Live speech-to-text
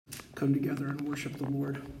come together and worship the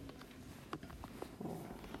Lord.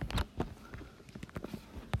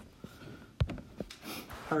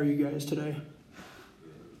 How are you guys today?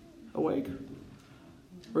 Awake?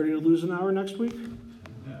 Ready to lose an hour next week?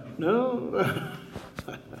 No?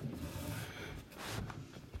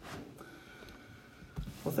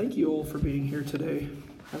 Well, thank you all for being here today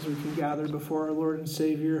as we can gather before our Lord and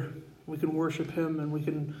Savior. We can worship Him and we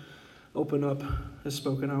can open up His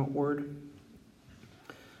spoken out word.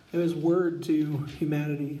 And His word to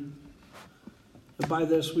humanity. And by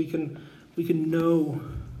this we can know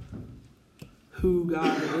who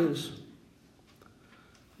God is.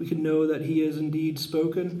 We can know that He is indeed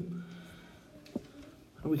spoken.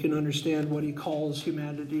 And we can understand what He calls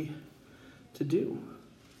humanity to do.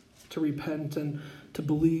 To repent and to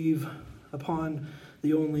believe upon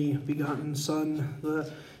the only begotten Son,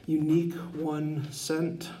 the unique one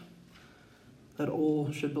sent, that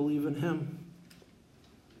all should believe in Him.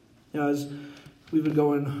 As we've been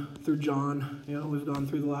going through John, we've gone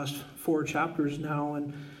through the last 4 chapters now,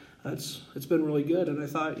 and it's been really good. And I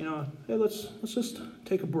thought, hey, let's just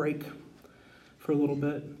take a break for a little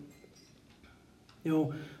bit.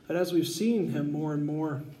 But as we've seen Him more and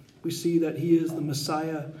more, we see that He is the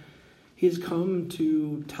Messiah. He has come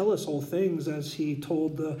to tell us all things, as He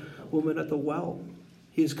told the woman at the well.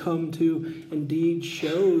 He has come to indeed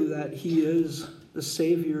show that He is the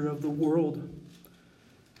Savior of the world.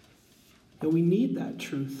 And we need that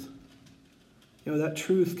truth. That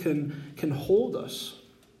truth can hold us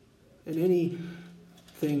in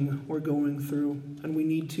anything we're going through, and we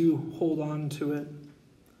need to hold on to it.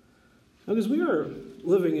 Because we are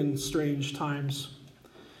living in strange times.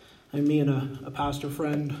 And me and a pastor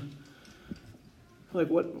friend, what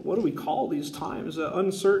do we call these times?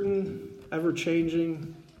 Uncertain,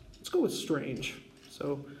 ever-changing. Let's go with strange.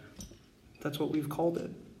 So that's what we've called it.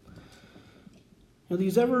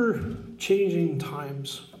 These ever-changing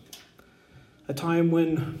times, a time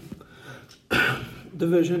when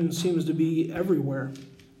division seems to be everywhere,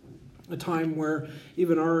 a time where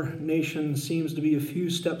even our nation seems to be a few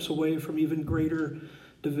steps away from even greater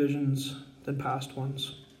divisions than past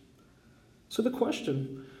ones. So the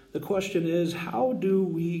question is, how do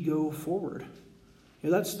we go forward?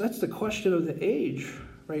 That's the question of the age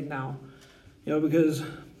right now, because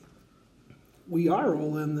we are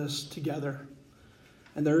all in this together.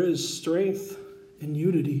 And there is strength in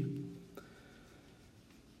unity.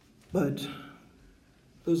 But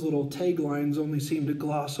those little taglines only seem to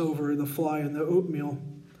gloss over the fly in the oatmeal.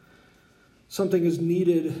 Something is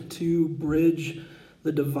needed to bridge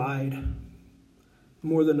the divide.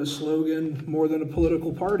 More than a slogan, more than a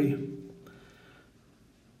political party.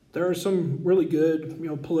 There are some really good,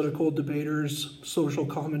 political debaters, social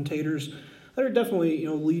commentators that are definitely,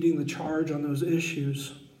 leading the charge on those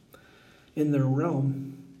issues in their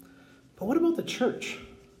realm. But what about the church?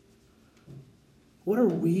 What are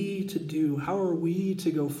we to do? How are we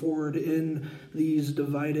to go forward in these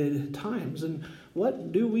divided times? And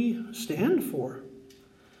what do we stand for?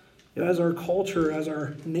 As our culture, as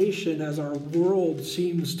our nation, as our world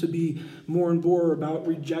seems to be more and more about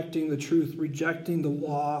rejecting the truth, rejecting the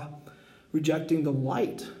law, rejecting the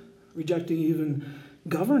light, rejecting even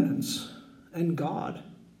governance and God.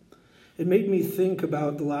 It made me think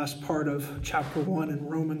about the last part of chapter 1 in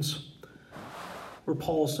Romans, where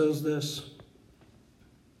Paul says this: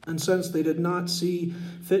 "And since they did not see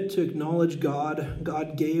fit to acknowledge God,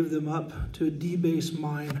 God gave them up to a debased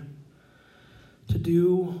mind, to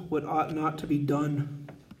do what ought not to be done.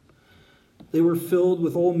 They were filled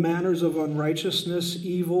with all manners of unrighteousness,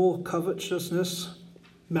 evil, covetousness,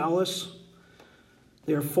 malice.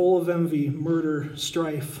 They are full of envy, murder,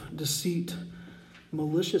 strife, deceit,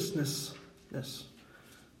 maliciousness."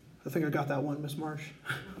 I think I got that one, Miss Marsh.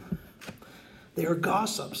 "They are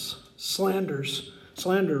gossips, slanderers,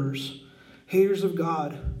 haters of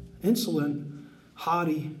God, insolent,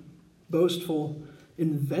 haughty, boastful,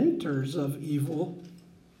 inventors of evil,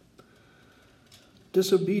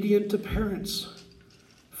 disobedient to parents,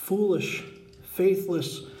 foolish,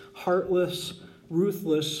 faithless, heartless,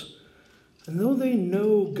 ruthless, and though they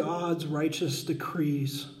know God's righteous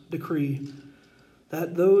decree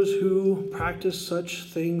that those who practice such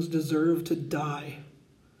things deserve to die,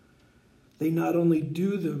 they not only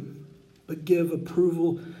do them, but give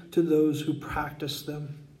approval to those who practice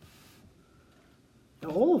them."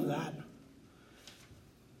 Now, all of that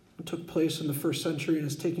took place in the first century and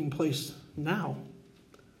is taking place now.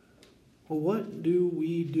 Well, what do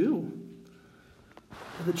we do?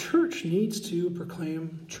 The church needs to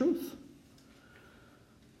proclaim truth.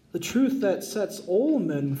 The truth that sets all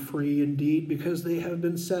men free indeed, because they have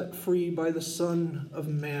been set free by the Son of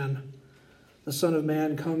Man, the Son of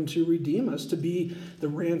Man come to redeem us, to be the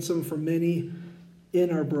ransom for many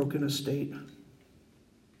in our broken estate.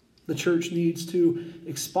 The church needs to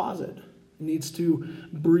exposit, needs to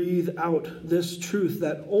breathe out this truth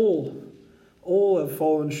that all have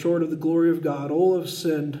fallen short of the glory of God, all have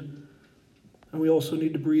sinned. And we also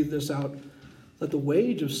need to breathe this out, that the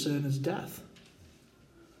wage of sin is death.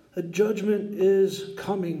 That judgment is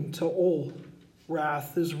coming to all.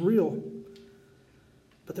 Wrath is real.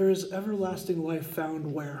 But there is everlasting life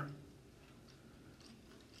found where?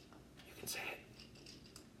 You can say it.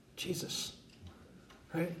 Jesus.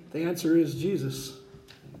 Right? The answer is Jesus.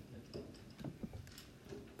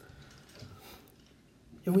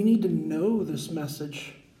 And we need to know this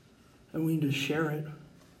message, and we need to share it.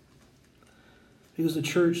 Because the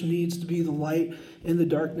church needs to be the light in the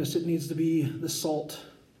darkness. It needs to be the salt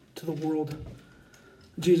to the world.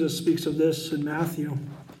 Jesus speaks of this in Matthew.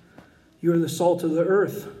 You are the salt of the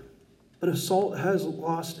earth, but if salt has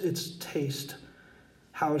lost its taste,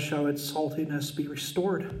 how shall its saltiness be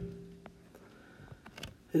restored?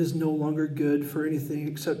 It is no longer good for anything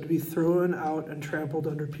except to be thrown out and trampled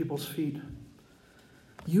under people's feet.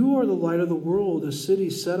 You are the light of the world. A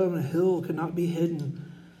city set on a hill cannot be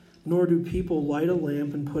hidden, nor do people light a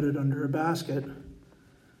lamp and put it under a basket,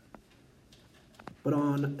 but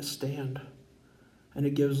on a stand, and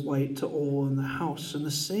it gives light to all in the house. In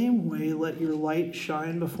the same way, let your light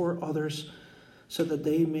shine before others, so that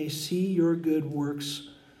they may see your good works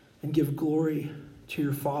and give glory to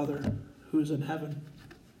your Father who is in heaven.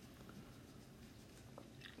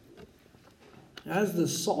 As the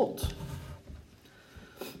salt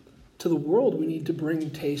to the world, we need to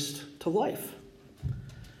bring taste to life.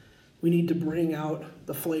 We need to bring out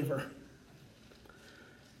the flavor.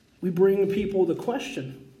 We bring people the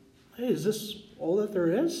question, hey, is this all that there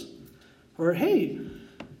is? Or, hey,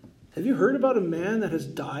 have you heard about a man that has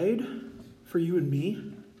died for you and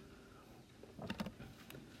me?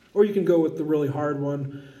 Or you can go with the really hard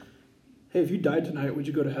one. Hey, if you died tonight, would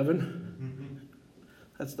you go to heaven? Mm-hmm.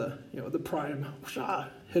 That's the prime,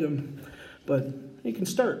 hit him. But you can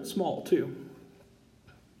start small too.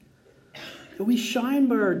 We shine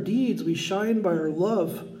by our deeds. We shine by our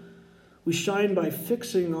love. We shine by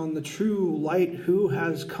fixing on the true light who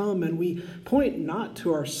has come. And we point not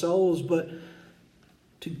to ourselves, but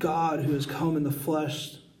to God who has come in the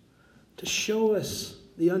flesh to show us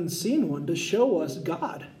the unseen one, to show us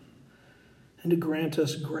God, and to grant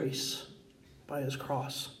us grace by his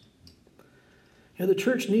cross. And the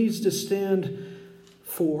church needs to stand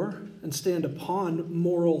for and stand upon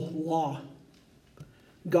moral law.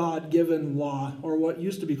 God-given law, or what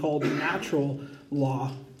used to be called natural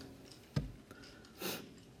law.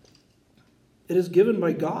 It is given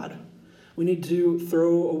by God. We need to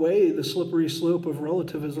throw away the slippery slope of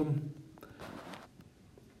relativism.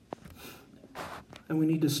 And we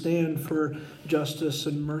need to stand for justice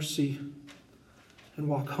and mercy and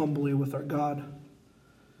walk humbly with our God.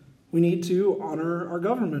 We need to honor our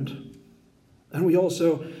government. And we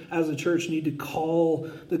also, as a church, need to call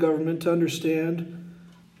the government to understand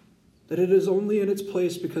that it is only in its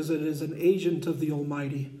place because it is an agent of the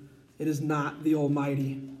Almighty. It is not the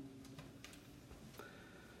Almighty.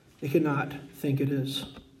 It cannot think it is.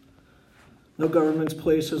 No government's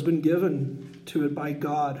place has been given to it by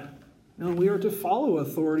God. No, we are to follow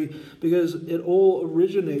authority because it all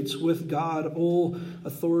originates with God. All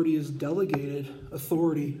authority is delegated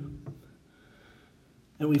authority.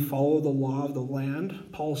 And we follow the law of the land.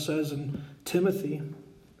 Paul says in Timothy,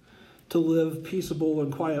 to live peaceable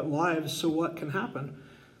and quiet lives, so what can happen?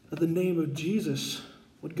 That the name of Jesus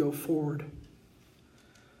would go forward.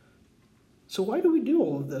 So why do we do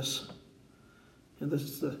all of this? And this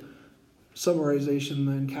is the summarization,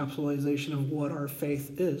 the encapsulation of what our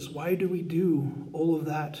faith is. Why do we do all of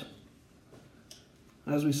that?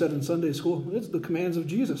 As we said in Sunday school, it's the commands of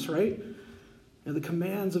Jesus, right? And the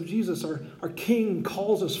commands of Jesus, our King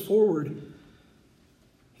calls us forward.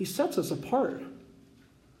 He sets us apart.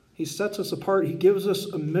 He sets us apart. He gives us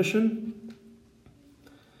a mission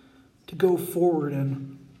to go forward.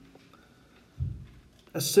 And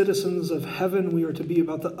as citizens of heaven, we are to be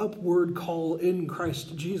about the upward call in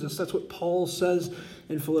Christ Jesus. That's what Paul says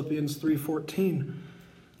in Philippians 3:14.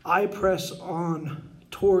 I press on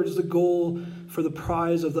towards the goal for the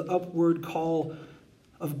prize of the upward call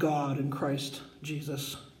of God in Christ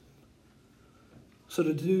Jesus. So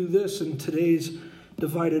to do this in today's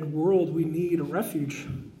divided world, we need a refuge.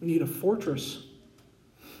 We need a fortress.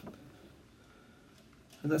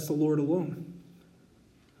 And that's the Lord alone.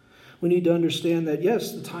 We need to understand that,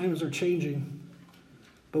 yes, the times are changing,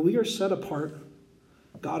 but we are set apart.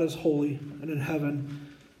 God is holy and in heaven,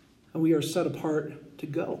 and we are set apart to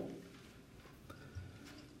go.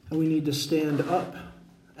 And we need to stand up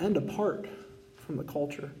and apart from the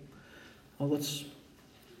culture. Well, let's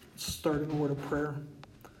start in a word of prayer.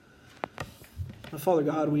 Father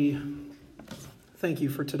God, we thank you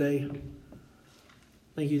for today.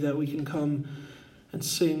 Thank you that we can come and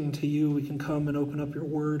sing to you. We can come and open up your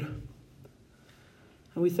word.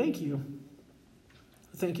 And we thank you.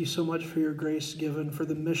 Thank you so much for your grace given, for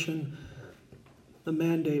the mission, the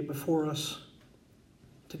mandate before us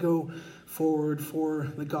to go forward for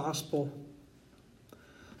the gospel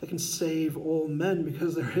that can save all men,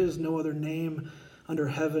 because there is no other name under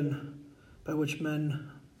heaven by which men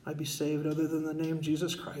might be saved other than the name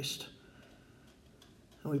Jesus Christ.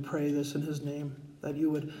 And we pray this in his name, that you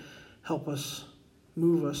would help us,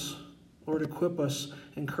 move us, Lord, equip us,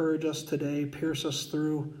 encourage us today, pierce us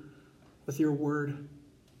through with your word.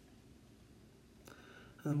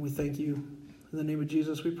 And we thank you. In the name of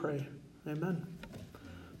Jesus we pray. Amen.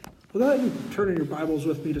 Well, go ahead and turn in your Bibles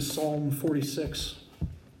with me to Psalm 46.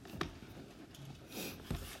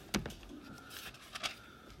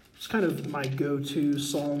 It's kind of my go-to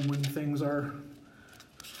psalm when things are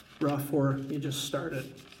rough, or you just start at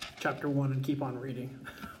chapter 1 and keep on reading.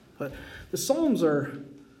 But the Psalms are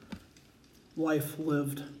life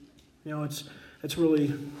lived. You know, it's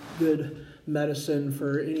really good medicine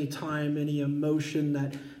for any time, any emotion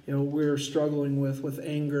that, you know, we're struggling with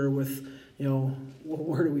anger, with, you know,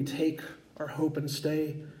 where do we take our hope and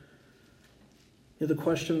stay? You know, the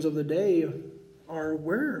questions of the day are,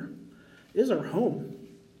 where is our home?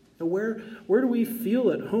 And where do we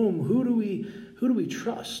feel at home? Who do we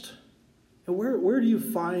trust? And where do you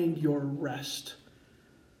find your rest?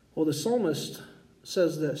 Well, the psalmist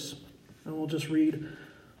says this, and we'll just read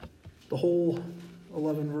the whole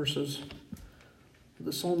 11 verses.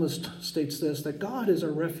 The psalmist states this, that God is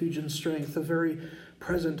our refuge and strength, a very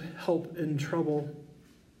present help in trouble.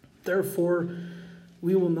 Therefore,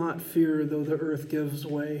 we will not fear though the earth gives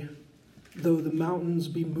way, though the mountains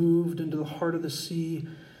be moved into the heart of the sea,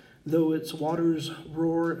 though its waters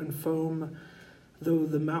roar and foam, though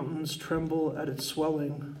the mountains tremble at its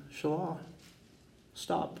swelling. Selah.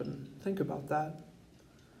 Stop and think about that.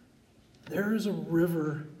 There is a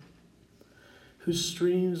river whose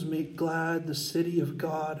streams make glad the city of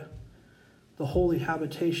God, the holy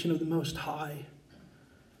habitation of the Most High.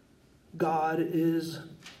 God is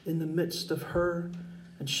in the midst of her,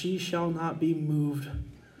 and she shall not be moved.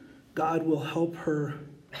 God will help her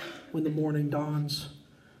when the morning dawns.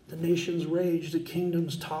 The nations rage, the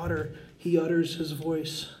kingdoms totter. He utters his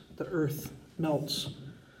voice, the earth melts.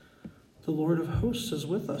 The Lord of hosts is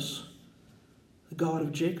with us. The God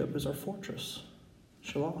of Jacob is our fortress.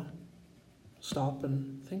 Selah. Stop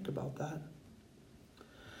and think about that.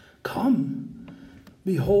 Come,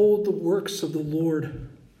 behold the works of the Lord,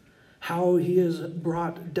 how he has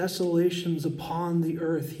brought desolations upon the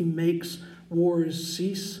earth. He makes wars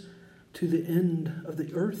cease to the end of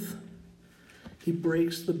the earth. He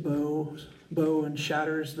breaks the bow and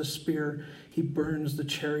shatters the spear. He burns the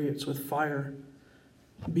chariots with fire.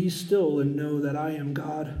 Be still and know that I am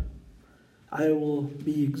God. I will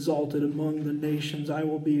be exalted among the nations. I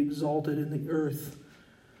will be exalted in the earth.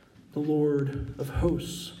 The Lord of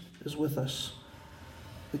hosts is with us.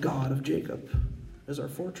 The God of Jacob is our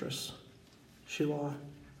fortress. Selah,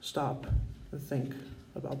 stop and think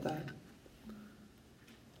about that.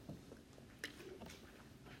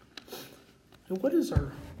 And what is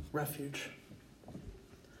our refuge?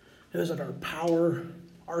 Is it our power,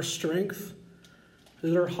 our strength?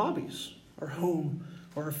 Is it our hobbies, our home,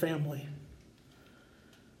 or our family?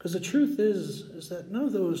 Because the truth is that none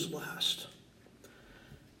of those last.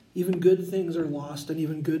 Even good things are lost, and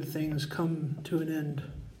even good things come to an end.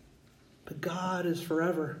 But God is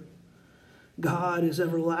forever. God is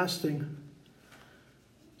everlasting.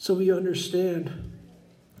 So we understand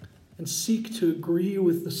and seek to agree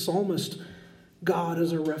with the psalmist. God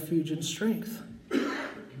is our refuge and strength.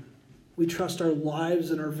 We trust our lives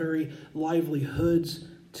and our very livelihoods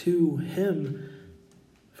to him.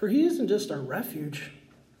 For he isn't just our refuge.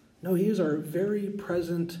 No, he is our very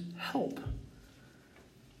present help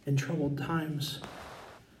in troubled times.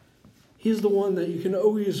 He is the one that you can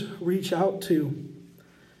always reach out to.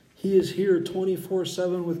 He is here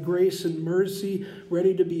 24/7 with grace and mercy,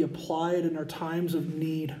 ready to be applied in our times of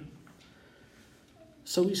need.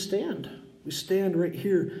 So we stand. We stand right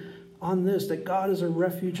here on this, that God is our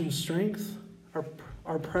refuge and strength,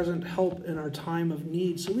 our present help in our time of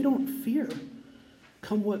need. So we don't fear,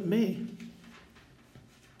 come what may.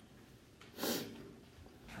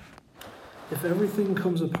 If everything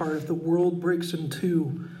comes apart, if the world breaks in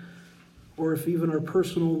two, or if even our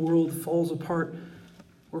personal world falls apart,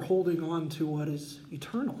 we're holding on to what is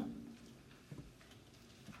eternal.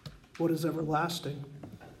 what is everlasting.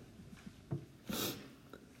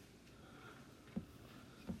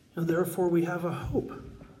 And therefore we have a hope.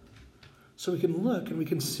 So we can look and we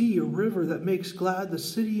can see a river that makes glad the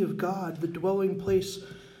city of God, the dwelling place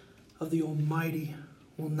of the Almighty,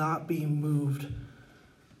 will not be moved.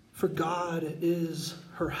 For God is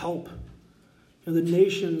her help. And the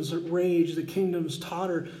nations rage, the kingdoms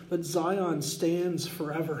totter, but Zion stands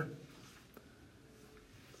forever.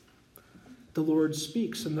 The Lord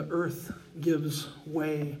speaks and the earth gives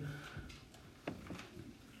way.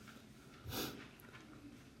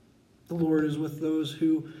 The Lord is with those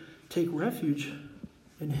who take refuge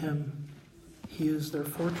in him. He is their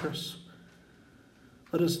fortress.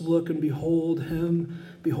 Let us look and behold him,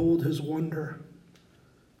 behold his wonder.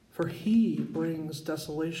 For he brings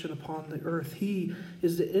desolation upon the earth. He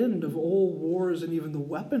is the end of all wars and even the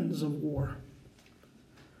weapons of war.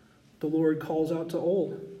 The Lord calls out to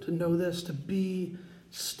all to know this, to be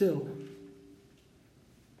still.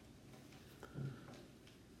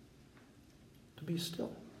 To be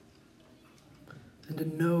still. And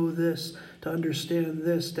to know this, to understand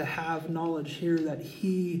this, to have knowledge here that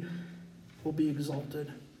he will be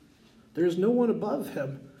exalted. There is no one above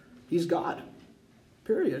him. He's God.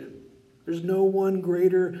 Period. There's no one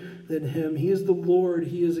greater than him. He is the Lord.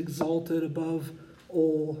 He is exalted above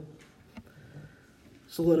all.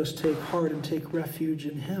 So let us take heart and take refuge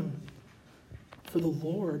in him. For the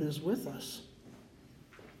Lord is with us.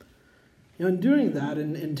 In doing that,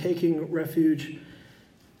 in taking refuge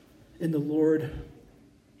in the Lord,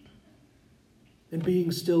 and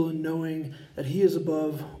being still and knowing that he is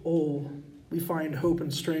above all, we find hope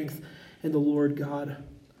and strength in the Lord God.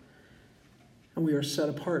 And we are set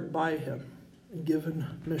apart by him and given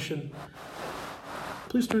mission.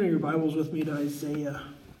 Please turn your Bibles with me to Isaiah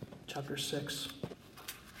chapter 6.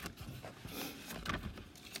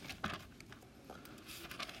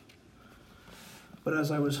 But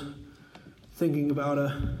as I was thinking about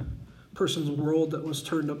a person's world that was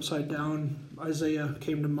turned upside down, Isaiah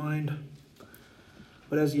came to mind.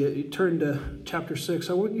 But as you turn to chapter 6,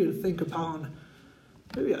 I want you to think upon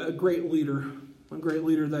maybe a great leader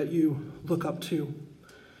that you look up to,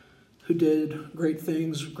 who did great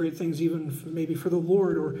things even maybe for the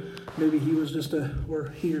Lord, or maybe he was or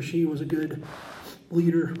he or she was a good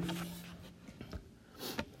leader.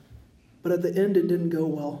 But at the end, it didn't go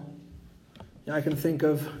well. I can think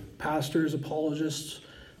of pastors, apologists,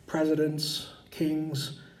 presidents,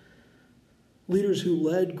 kings, leaders who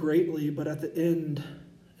led greatly, but at the end,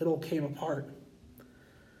 it all came apart.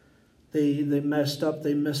 They messed up,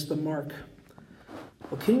 they missed the mark.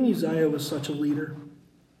 Well, King Uzziah was such a leader.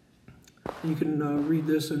 You can read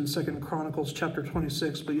this in 2 Chronicles chapter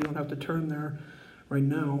 26, but you don't have to turn there right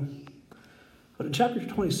now. But in chapter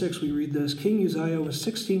 26, we read this: King Uzziah was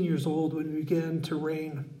 16 years old when he began to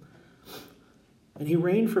reign. And he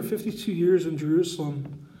reigned for 52 years in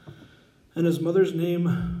Jerusalem. And his mother's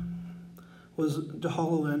name was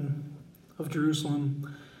Jehoshaphat of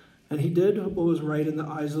Jerusalem. And he did what was right in the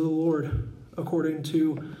eyes of the Lord, according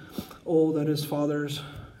to all that his father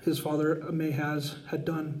Ahaz had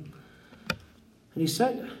done. And he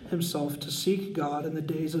set himself to seek God in the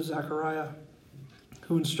days of Zechariah,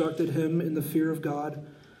 who instructed him in the fear of God.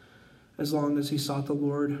 As long as he sought the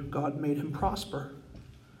Lord, God made him prosper.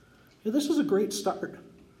 This is a great start.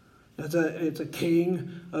 It's a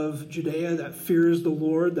king of Judea that fears the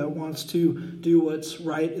Lord, that wants to do what's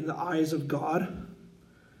right in the eyes of God.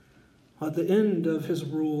 At the end of his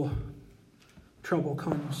rule, trouble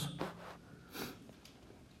comes.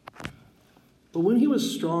 But when he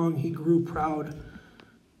was strong, he grew proud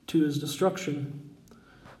to his destruction.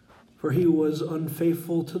 For he was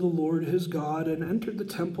unfaithful to the Lord his God, and entered the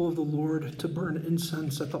temple of the Lord to burn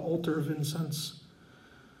incense at the altar of incense.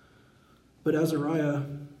 But Azariah,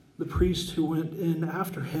 the priest who went in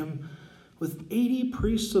after him, with 80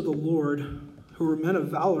 priests of the Lord, who were men of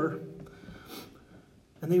valor,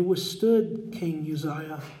 and they withstood King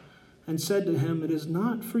Uzziah, and said to him, It is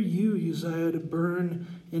not for you, Uzziah, to burn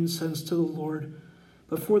incense to the Lord,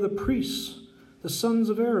 but for the priests, the sons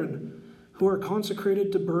of Aaron, who are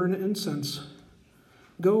consecrated to burn incense.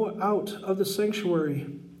 Go out of the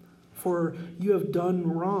sanctuary, for you have done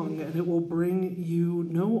wrong, and it will bring you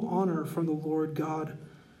no honor from the Lord God.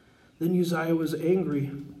 Then Uzziah was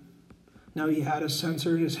angry. Now he had a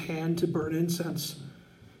censer in his hand to burn incense.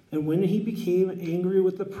 And when he became angry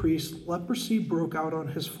with the priest, leprosy broke out on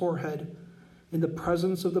his forehead in the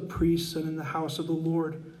presence of the priests and in the house of the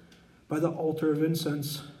Lord by the altar of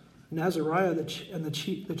incense. And Azariah the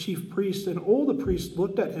chief priest and all the priests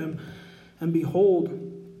looked at him, and behold,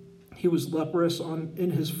 he was leprous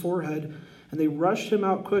in his forehead, and they rushed him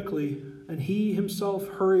out quickly and he himself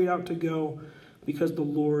hurried out to go because the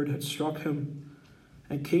Lord had struck him.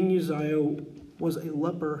 And King Uzziah was a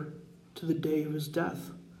leper to the day of his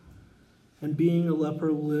death. And being a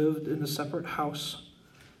leper lived in a separate house,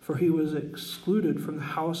 for he was excluded from the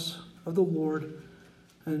house of the Lord.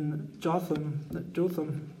 And Jotham,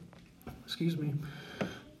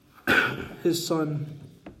 his son,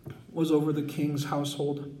 was over the king's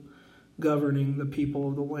household, governing the people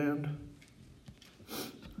of the land.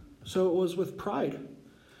 So it was with pride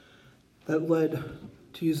that led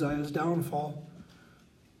to Uzziah's downfall.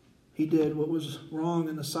 He did what was wrong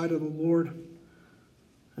in the sight of the Lord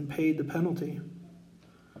and paid the penalty.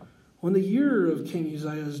 When the year of King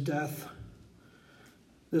Uzziah's death,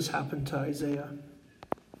 this happened to Isaiah.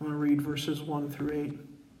 I'm going to read verses 1 through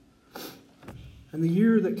 8. In the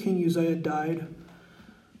year that King Uzziah died,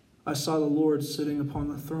 I saw the Lord sitting upon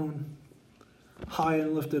the throne, high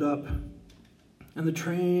and lifted up, and the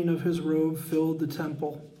train of his robe filled the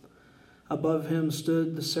temple. Above him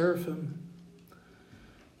stood the seraphim.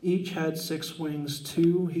 Each had 6 wings.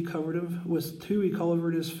 2 he covered him, with 2 he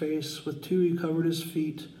covered his face, with 2 he covered his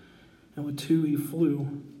feet, and with 2 he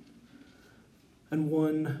flew. And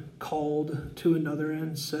one called to another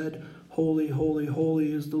and said, Holy, holy,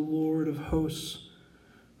 holy is the Lord of hosts.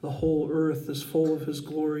 The whole earth is full of his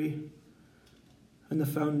glory. And the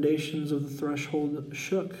foundations of the threshold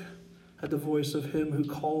shook at the voice of him who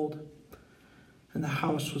called. And the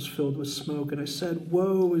house was filled with smoke. And I said,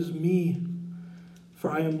 Woe is me,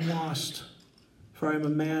 for I am lost. For I am a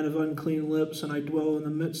man of unclean lips, and I dwell in the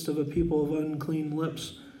midst of a people of unclean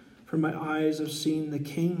lips. For my eyes have seen the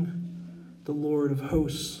King, the Lord of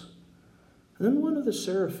hosts. And then one of the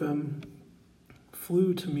seraphim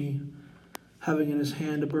flew to me, having in his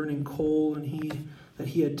hand a burning coal, and that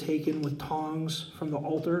he had taken with tongs from the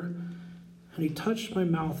altar. And he touched my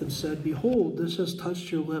mouth and said, Behold, this has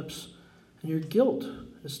touched your lips, and your guilt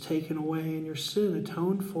is taken away, and your sin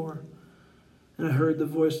atoned for. And I heard the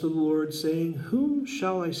voice of the Lord saying, Whom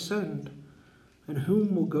shall I send? And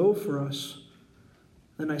whom will go for us?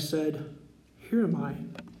 Then I said, Here am I,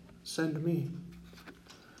 send me.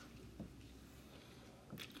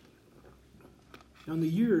 On the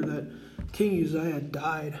year that King Uzziah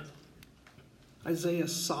died, Isaiah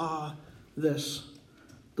saw this.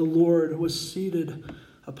 The Lord was seated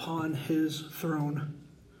upon his throne.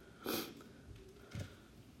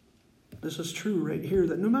 This is true right here,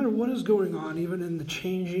 that no matter what is going on, even in the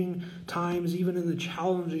changing times, even in the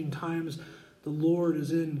challenging times, the Lord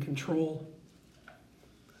is in control.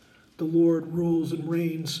 The Lord rules and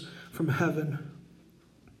reigns from heaven.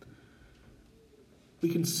 We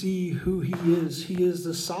can see who he is. He is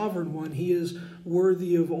the sovereign one. He is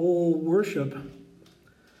worthy of all worship.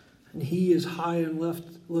 And he is high and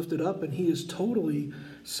lifted up, and he is totally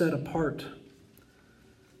set apart.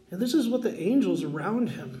 And this is what the angels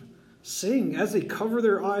around him sing as they cover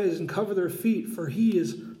their eyes and cover their feet, for he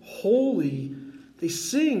is holy. They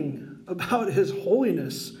sing about his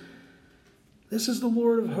holiness. This is the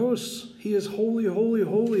Lord of hosts. He is holy, holy,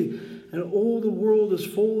 holy, and all the world is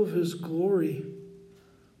full of his glory.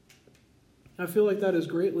 I feel like that is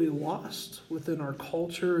greatly lost within our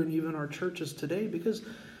culture and even our churches today, because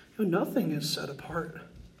nothing is set apart.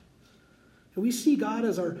 And we see God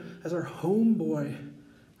as our homeboy,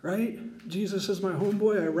 right? Jesus is my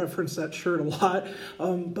homeboy. I reference that shirt a lot,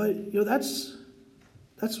 but that's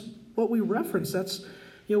what we reference. That's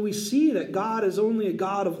we see that God is only a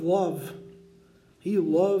God of love. He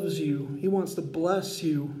loves you. He wants to bless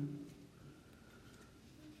you.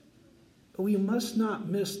 But we must not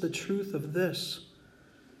miss the truth of this.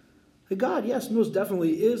 That God, yes, most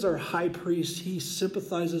definitely is our high priest. He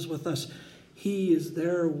sympathizes with us. He is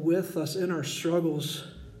there with us in our struggles.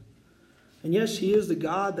 And yes, he is the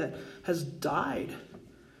God that has died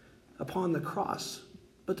upon the cross.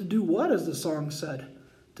 But to do what, as the song said?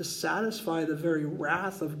 To satisfy the very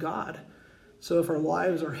wrath of God. So if our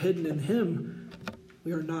lives are hidden in him,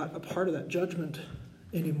 we are not a part of that judgment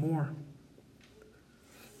anymore.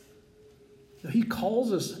 He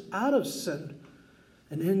calls us out of sin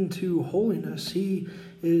and into holiness. He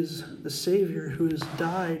is the Savior who has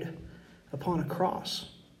died upon a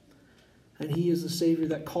cross. And he is the Savior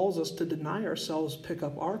that calls us to deny ourselves, pick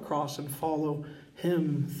up our cross, and follow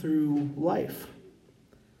him through life.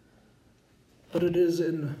 But it is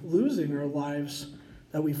in losing our lives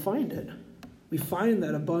that we find it. We find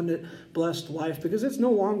that abundant, blessed life, because it's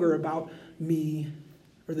no longer about me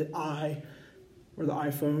or the I or the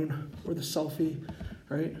iPhone or the selfie,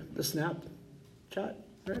 right? The Snapchat,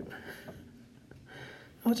 right?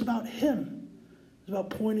 No, it's about him. It's about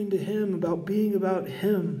pointing to him, about being about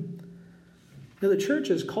him. Now, the church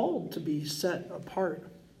is called to be set apart.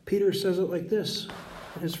 Peter says it like this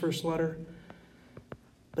in his first letter.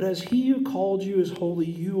 But as he who called you is holy,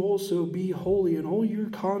 you also be holy in all your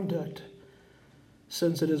conduct,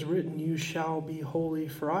 since it is written, you shall be holy,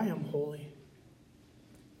 for I am holy.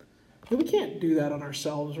 But we can't do that on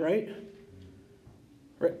ourselves, right?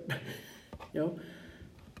 Right?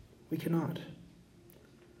 We cannot.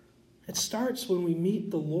 It starts when we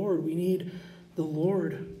meet the Lord. We need the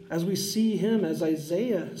Lord as we see him, as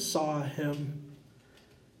Isaiah saw him.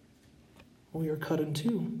 We are cut in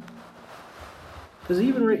two. Because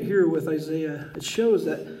even right here with Isaiah, it shows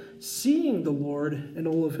that seeing the Lord in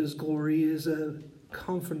all of his glory is a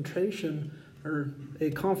confrontation or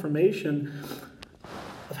a confirmation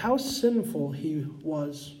of how sinful he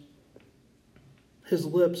was. His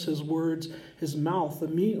lips, his words, his mouth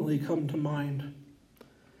immediately come to mind.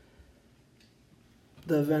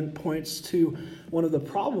 The event points to one of the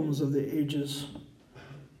problems of the ages.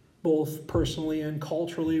 Both personally and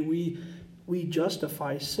culturally, we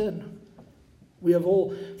justify sin. We have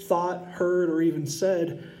all thought, heard, or even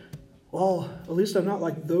said, well, at least I'm not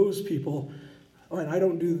like those people, and I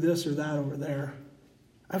don't do this or that over there.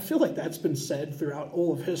 I feel like that's been said throughout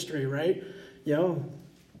all of history, right?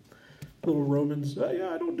 Little Romans, yeah,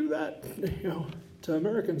 I don't do that. To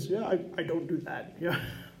Americans, yeah, I don't do that. Yeah.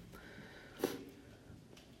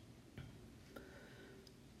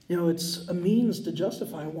 It's a means to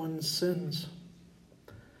justify one's sins.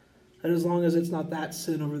 And as long as it's not that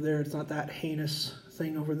sin over there, it's not that heinous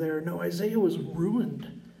thing over there. No, Isaiah was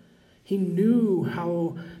ruined. He knew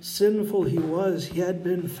how sinful he was. He had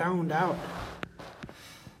been found out.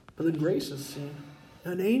 But then grace is seen.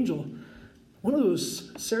 An angel, one of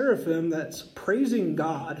those seraphim that's praising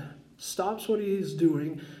God, stops what he's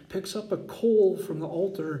doing, picks up a coal from the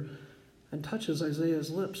altar, and touches Isaiah's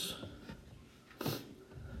lips.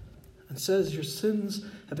 And says, your sins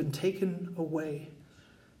have been taken away.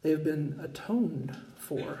 They have been atoned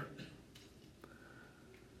for.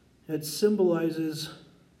 It symbolizes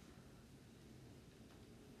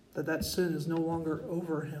that sin is no longer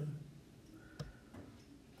over him.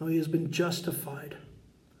 No, he has been justified.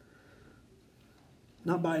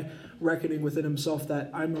 Not by reckoning within himself that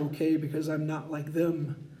I'm okay because I'm not like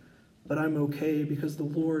them, but I'm okay because the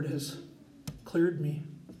Lord has cleared me.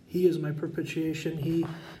 He is my propitiation. He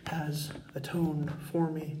has atoned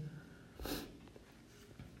for me.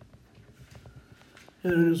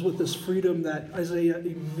 And it is with this freedom that Isaiah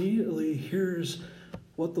immediately hears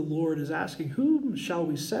what the Lord is asking. Whom shall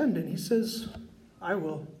we send? And he says, I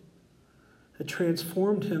will. It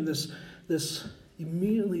transformed him. This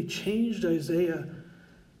immediately changed Isaiah,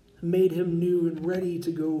 made him new and ready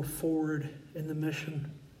to go forward in the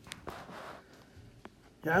mission.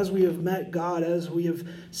 As we have met God, as we have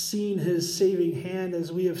seen his saving hand,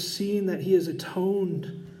 as we have seen that he has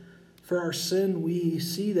atoned for our sin, we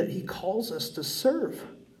see that he calls us to serve.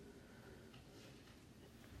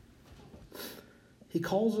 He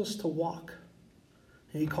calls us to walk.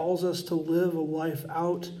 He calls us to live a life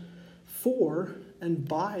out for and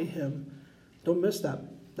by him. Don't miss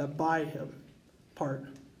that by him part.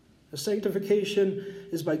 The sanctification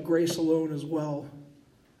is by grace alone as well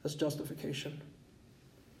as justification.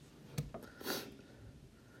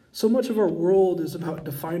 So much of our world is about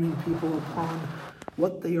defining people upon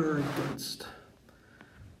what they are against.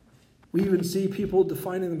 We even see people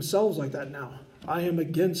defining themselves like that now. I am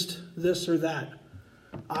against this or that.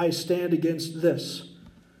 I stand against this.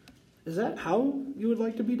 Is that how you would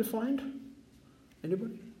like to be defined?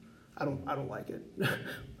 Anybody? I don't like it.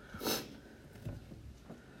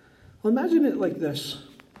 Well, imagine it like this.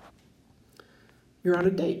 You're on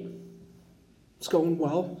a date. It's going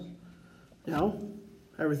well.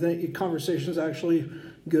 Everything, your conversation's actually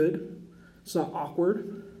good. It's not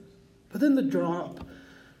awkward. But then the drop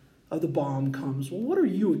of the bomb comes. Well, what are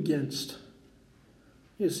you against?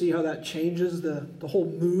 You see how that changes the whole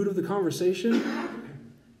mood of the conversation?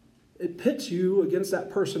 It pits you against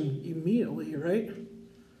that person immediately, right?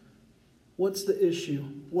 What's the issue?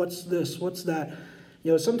 What's this? What's that?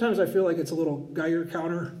 Sometimes I feel like it's a little Geiger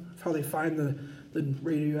counter of how they find the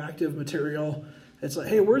radioactive material. It's like,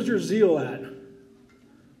 hey, where's your zeal at?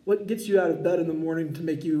 What gets you out of bed in the morning to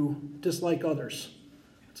make you dislike others?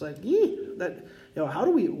 It's like, why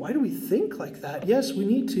do we think like that? Yes, we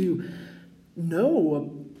need to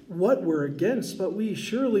know what we're against, but we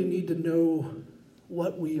surely need to know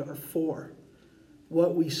what we are for,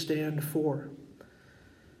 what we stand for.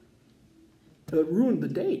 It ruined the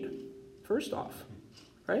date, first off,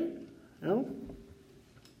 right?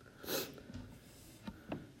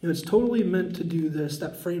 It's totally meant to do this.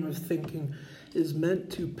 That frame of thinking is meant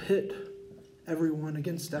to pit everyone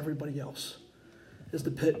against everybody else, is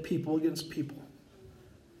to pit people against people.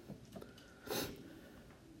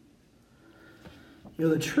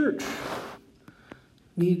 The church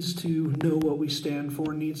needs to know what we stand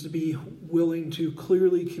for, needs to be willing to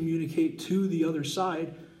clearly communicate to the other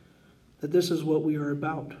side that this is what we are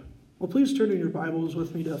about. Well, please turn in your Bibles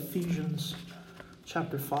with me to Ephesians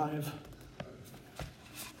chapter 5.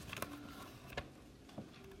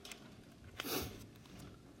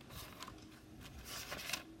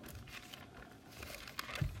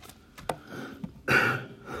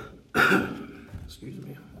 Excuse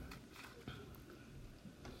me.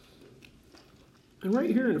 And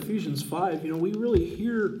right here in Ephesians 5, we really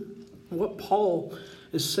hear what Paul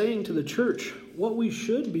is saying to the church, what we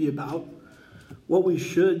should be about, what we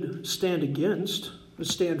should stand against,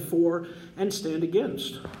 stand for, and stand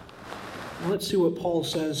against. Well, let's see what Paul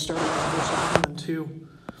says, starting in verses 1 and 2.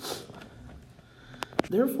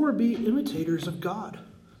 Therefore be imitators of God,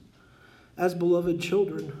 as beloved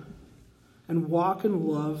children, and walk in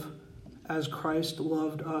love as Christ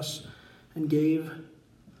loved us and gave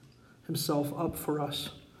himself up for us,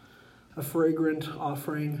 a fragrant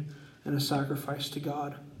offering and a sacrifice to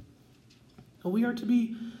God. And we are to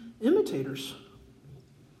be imitators.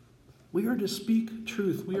 We are to speak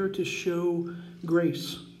truth. We are to show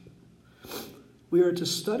grace. We are to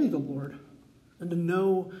study the Lord and to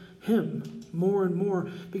know him more and more,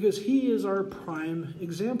 because he is our prime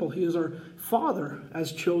example. He is our Father.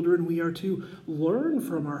 As children, we are to learn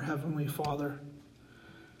from our Heavenly Father.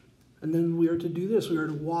 And then we are to do this. We are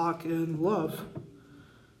to walk in love,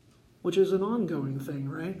 which is an ongoing thing,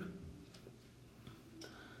 right?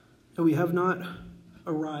 And we have not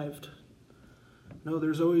arrived. No,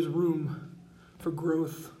 there's always room for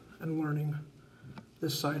growth and learning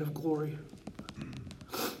this side of glory.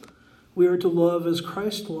 We are to love as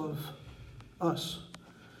Christ loved us.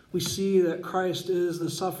 We see that Christ is the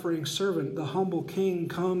suffering servant, the humble king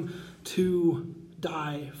come to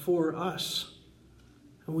die for us.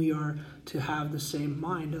 And we are to have the same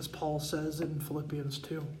mind, as Paul says in Philippians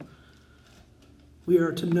 2. We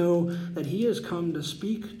are to know that he has come to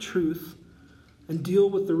speak truth and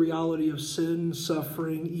deal with the reality of sin,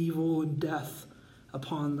 suffering, evil, and death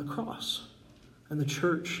upon the cross. And the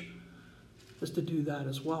church is to do that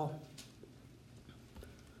as well.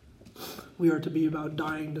 We are to be about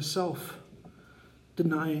dying to self,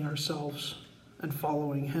 denying ourselves, and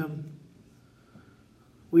following him.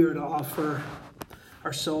 We are to offer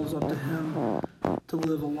ourselves up to him to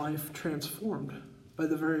live a life transformed by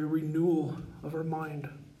the very renewal of our mind.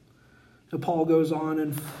 And Paul goes on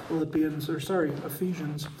in Ephesians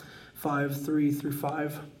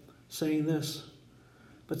 5:3-5, saying this: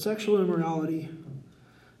 But sexual immorality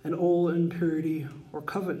and all impurity or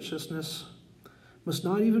covetousness must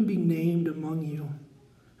not even be named among you,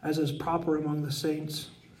 as is proper among the saints.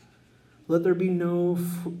 Let there be no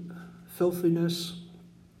filthiness,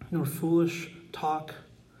 nor foolish talk,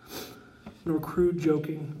 nor crude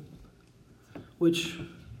joking, which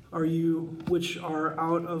are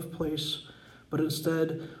out of place, but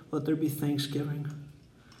instead let there be thanksgiving.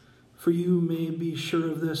 For you may be sure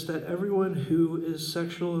of this, that everyone who is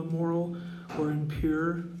sexually immoral or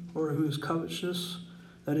impure, or who is covetous,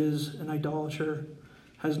 that is, an idolater,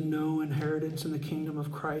 has no inheritance in the kingdom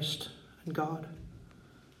of Christ and God.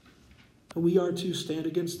 We are to stand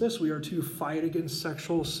against this. We are to fight against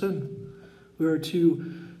sexual sin. We are to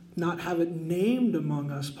not have it named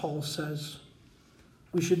among us, Paul says.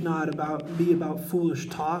 We should not be about foolish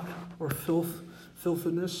talk or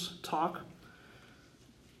filthiness talk.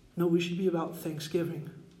 No, we should be about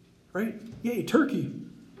thanksgiving, right? Yay, turkey.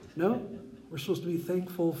 No, we're supposed to be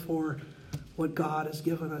thankful for what God has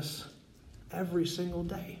given us every single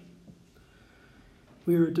day.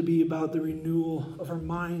 We are to be about the renewal of our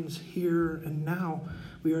minds here and now.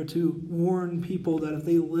 We are to warn people that if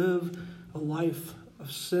they live a life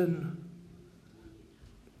of sin,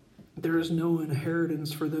 there is no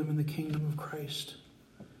inheritance for them in the kingdom of Christ.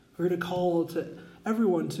 We're to call to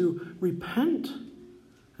everyone to repent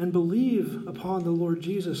and believe upon the Lord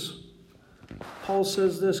Jesus. Paul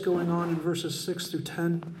says this going on in verses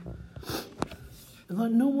 6-10. And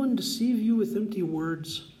let no one deceive you with empty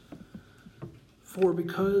words, for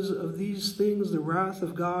because of these things the wrath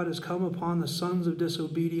of God has come upon the sons of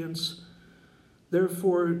disobedience.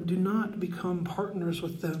 Therefore do not become partners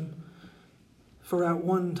with them. For at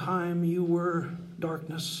one time you were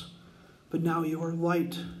darkness, but now you are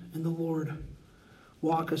light in the Lord.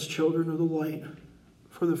 Walk as children of the light,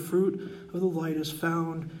 for the fruit of the light is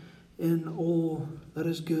found in all that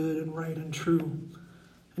is good and right and true.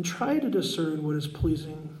 And try to discern what is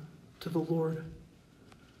pleasing to the Lord.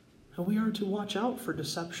 And we are to watch out for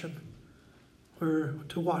deception. We're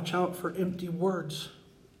to watch out for empty words.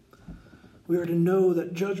 We are to know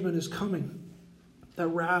that judgment is coming, that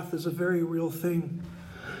wrath is a very real thing.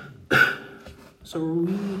 So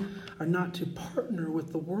we are not to partner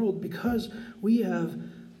with the world because we have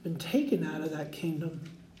been taken out of that kingdom.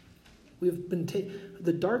 We've been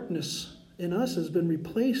the darkness in us has been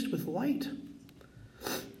replaced with light.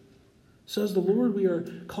 Says the Lord, we are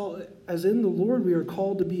called, as in the Lord, we are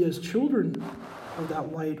called to be as children of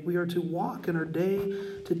that light. We are to walk in our day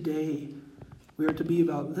to day. We are to be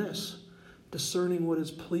about this, discerning what is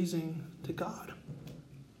pleasing to God.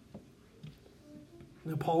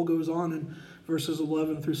 Now Paul goes on in verses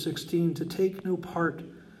 11 through 16 to take no part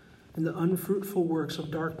in the unfruitful works of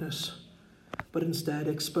darkness, but instead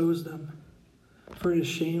expose them. For it is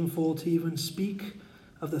shameful to even speak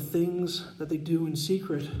of the things that they do in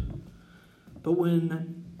secret. But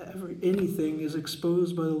when anything is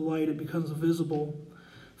exposed by the light, it becomes visible.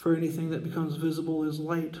 For anything that becomes visible is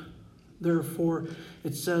light. Therefore,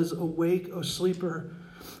 it says, "Awake, O sleeper,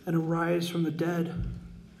 and arise from the dead,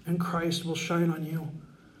 and Christ will shine on you.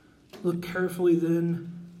 Look carefully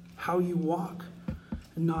then how you walk,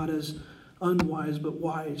 and not as unwise but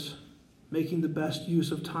wise, making the best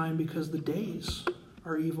use of time because the days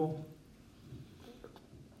are evil."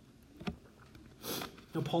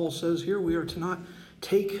 Now Paul says here we are to not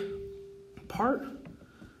take part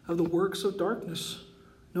of the works of darkness.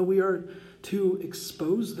 No, we are to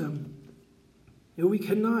expose them. We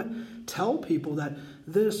cannot tell people that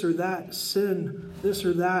this or that sin, this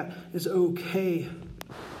or that is okay.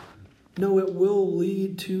 No, it will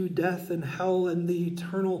lead to death and hell, and the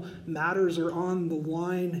eternal matters are on the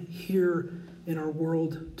line here in our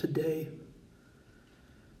world today.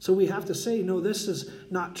 So we have to say, no, this is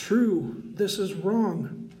not true. This is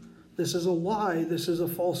wrong. This is a lie. This is a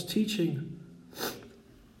false teaching.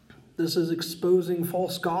 This is exposing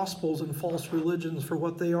false gospels and false religions for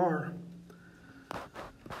what they are.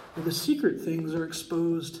 And the secret things are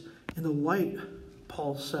exposed in the light,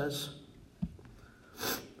 Paul says.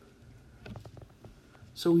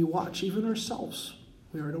 So we watch even ourselves.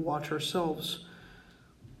 We are to watch ourselves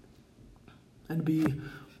and be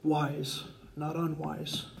wise, not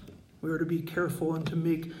unwise. We are to be careful and to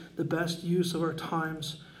make the best use of our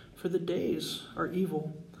times, for the days are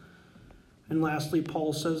evil. And lastly,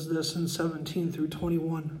 Paul says this in 17 through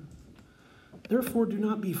 21. Therefore, do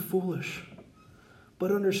not be foolish,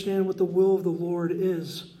 but understand what the will of the Lord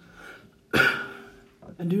is.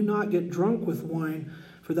 And do not get drunk with wine,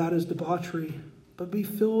 for that is debauchery, but be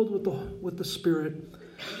filled with the Spirit,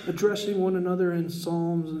 addressing one another in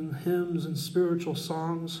psalms and hymns and spiritual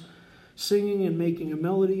songs, singing and making a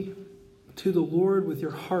melody to the Lord with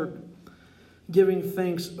your heart, giving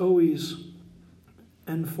thanks always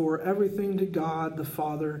and for everything to God the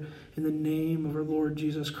Father in the name of our Lord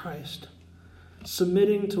Jesus Christ,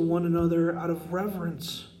 submitting to one another out of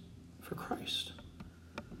reverence for Christ.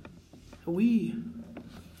 We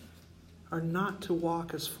are not to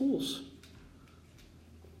walk as fools.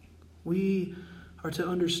 We are to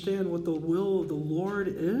understand what the will of the Lord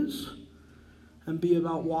is and be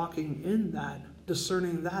about walking in that,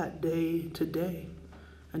 discerning that day to day,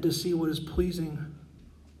 and to see what is pleasing.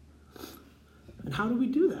 And how do we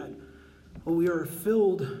do that? Well, we are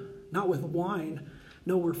filled not with wine.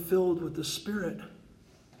 No, we're filled with the Spirit.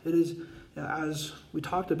 It is, as we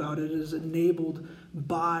talked about, it is enabled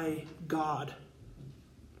by God.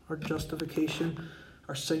 Our justification,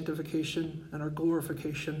 our sanctification, and our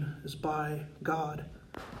glorification is by God.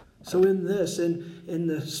 So in this, in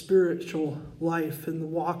the spiritual life, in the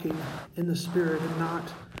walking in the Spirit and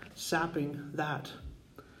not sapping that,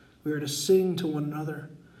 we are to sing to one another.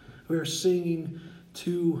 We are singing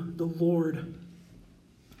to the Lord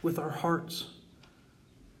with our hearts.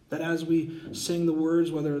 That as we sing the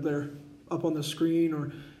words, whether they're up on the screen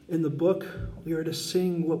or in the book, we are to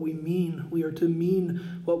sing what we mean. We are to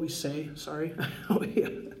mean what we say.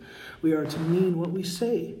 We are to mean what we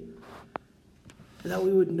say. And that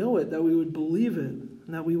we would know it, that we would believe it, and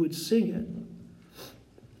that we would sing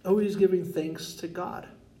it. Always giving thanks to God,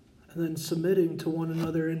 and then submitting to one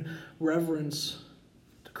another in reverence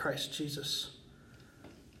to Christ Jesus.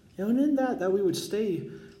 And in that we would stay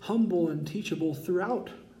humble and teachable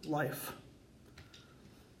throughout life.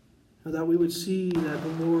 And that we would see that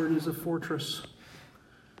the Lord is a fortress,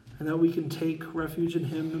 and that we can take refuge in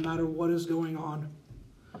Him no matter what is going on.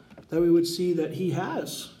 That we would see that He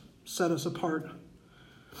has set us apart.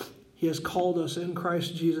 He has called us in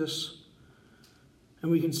Christ Jesus. And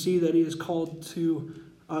we can see that He has called to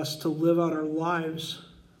us to live out our lives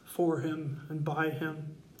for Him and by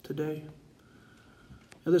Him today.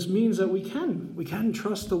 Now this means that we can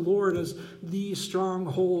trust the Lord as the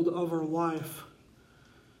stronghold of our life.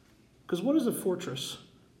 Because what is a fortress?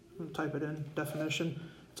 I'm going to type it in, definition.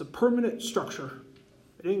 It's a permanent structure.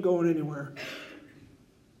 It ain't going anywhere.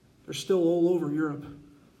 They're still all over Europe.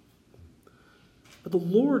 But the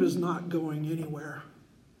Lord is not going anywhere.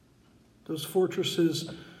 Those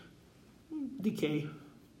fortresses decay,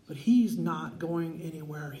 but he's not going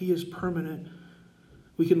anywhere. He is permanent.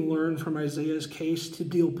 We can learn from Isaiah's case to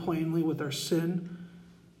deal plainly with our sin,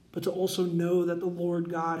 but to also know that the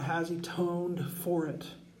Lord God has atoned for it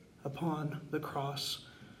upon the cross.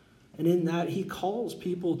 And in that, he calls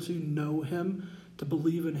people to know him, to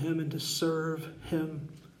believe in him, and to serve him.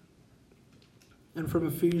 And from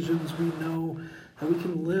Ephesians, we know that we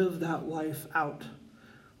can live that life out,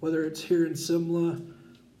 whether it's here in Simla,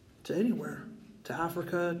 to anywhere, to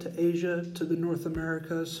Africa, to Asia, to the North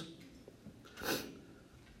Americas,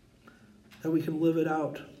 that we can live it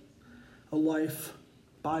out, a life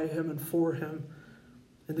by him and for him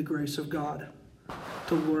in the grace of God,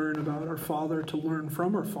 to learn about our Father, to learn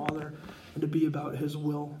from our Father, and to be about his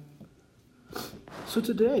will. So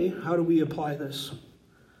today, how do we apply this?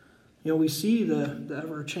 We see the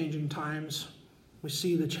ever-changing times. We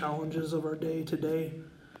see the challenges of our day today.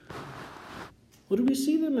 Well, do we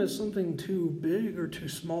see them as something too big or too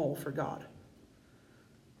small for God?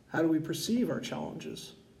 How do we perceive our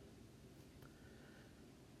challenges?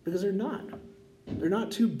 Because they're not. They're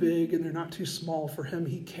not too big and they're not too small for him.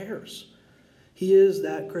 He cares. He is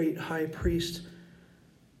that great high priest.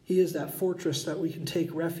 He is that fortress that we can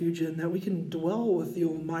take refuge in, that we can dwell with the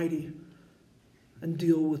Almighty and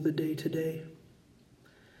deal with the day-to-day.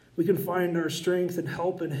 We can find our strength and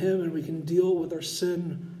help in him, and we can deal with our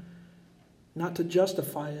sin, not to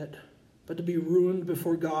justify it, but to be ruined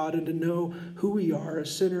before God and to know who we are, a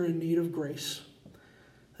sinner in need of grace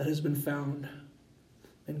that has been found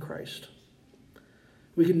in Christ.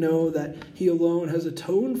 We can know that he alone has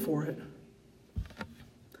atoned for it.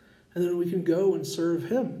 And then we can go and serve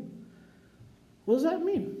him. What does that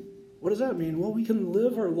mean? What does that mean? Well, we can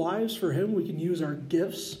live our lives for him. We can use our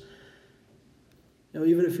gifts.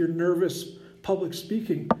 Even if you're nervous public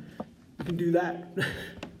speaking, you can do that.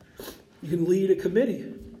 You can lead a committee.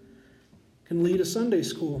 You can lead a Sunday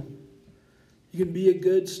school. You can be a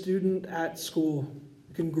good student at school.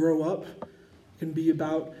 You can grow up. You can be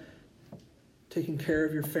about taking care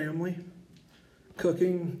of your family,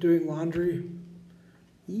 cooking, doing laundry.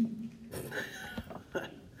 Eat.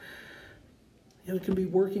 It can be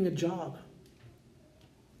working a job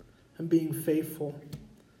and being faithful.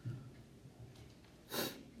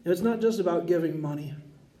 It's not just about giving money,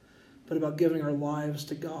 but about giving our lives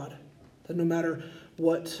to God. That no matter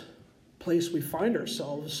what place we find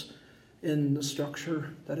ourselves in the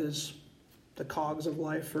structure that is the cogs of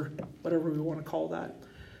life, or whatever we want to call that,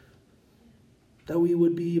 that we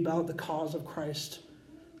would be about the cause of Christ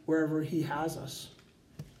wherever he has us.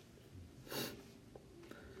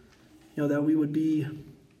 That we would be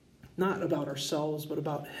not about ourselves, but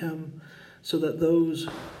about him, so that those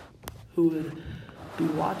who would be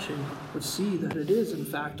watching would see that it is, in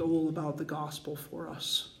fact, all about the gospel for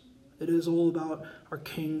us. It is all about our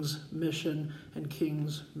King's mission and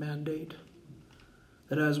King's mandate.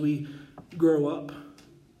 That as we grow up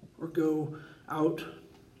or go out,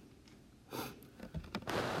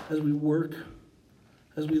 as we work,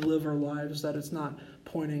 as we live our lives, that it's not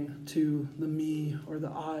pointing to the me or the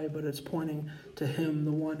I, but it's pointing to him,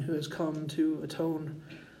 the one who has come to atone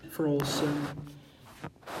for all sin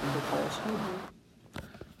and to call us home.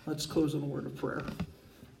 Let's close in a word of prayer.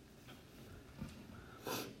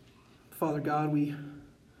 Father God, we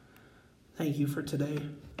thank you for today.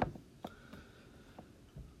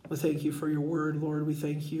 We thank you for your word, Lord. We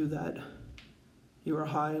thank you that you are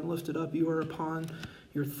high and lifted up. You are upon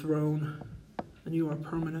your throne, and you are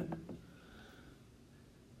permanent.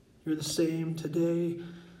 You're the same today,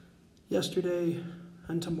 yesterday,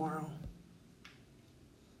 and tomorrow.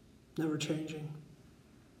 Never changing.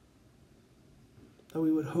 That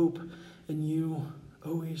we would hope in you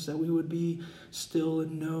always, that we would be still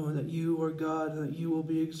and know that you are God, and that you will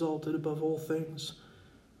be exalted above all things.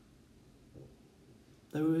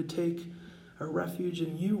 That we would take our refuge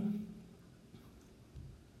in you.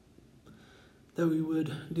 That we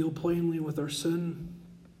would deal plainly with our sin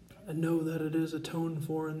and know that it is atoned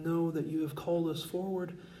for, and know that you have called us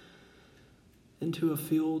forward into a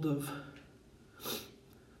field of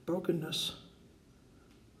brokenness,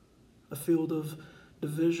 a field of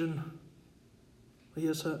division.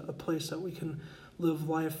 Yes, a place that we can live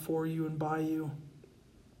life for you and by you,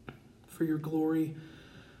 for your glory,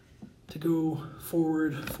 to go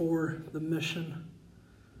forward for the mission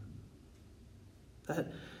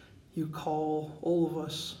that you call all of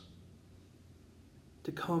us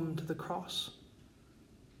to come to the cross,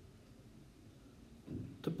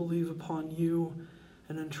 to believe upon you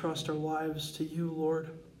and entrust our lives to you, Lord.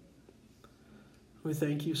 We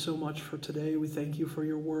thank you so much for today. We thank you for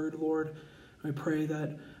your word, Lord. We pray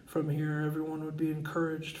that from here everyone would be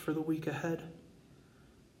encouraged for the week ahead,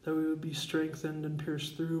 that we would be strengthened and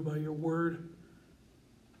pierced through by your word.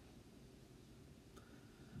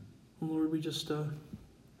 Lord, we just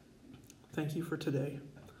thank you for today.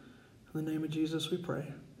 In the name of Jesus we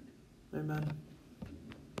pray. Amen.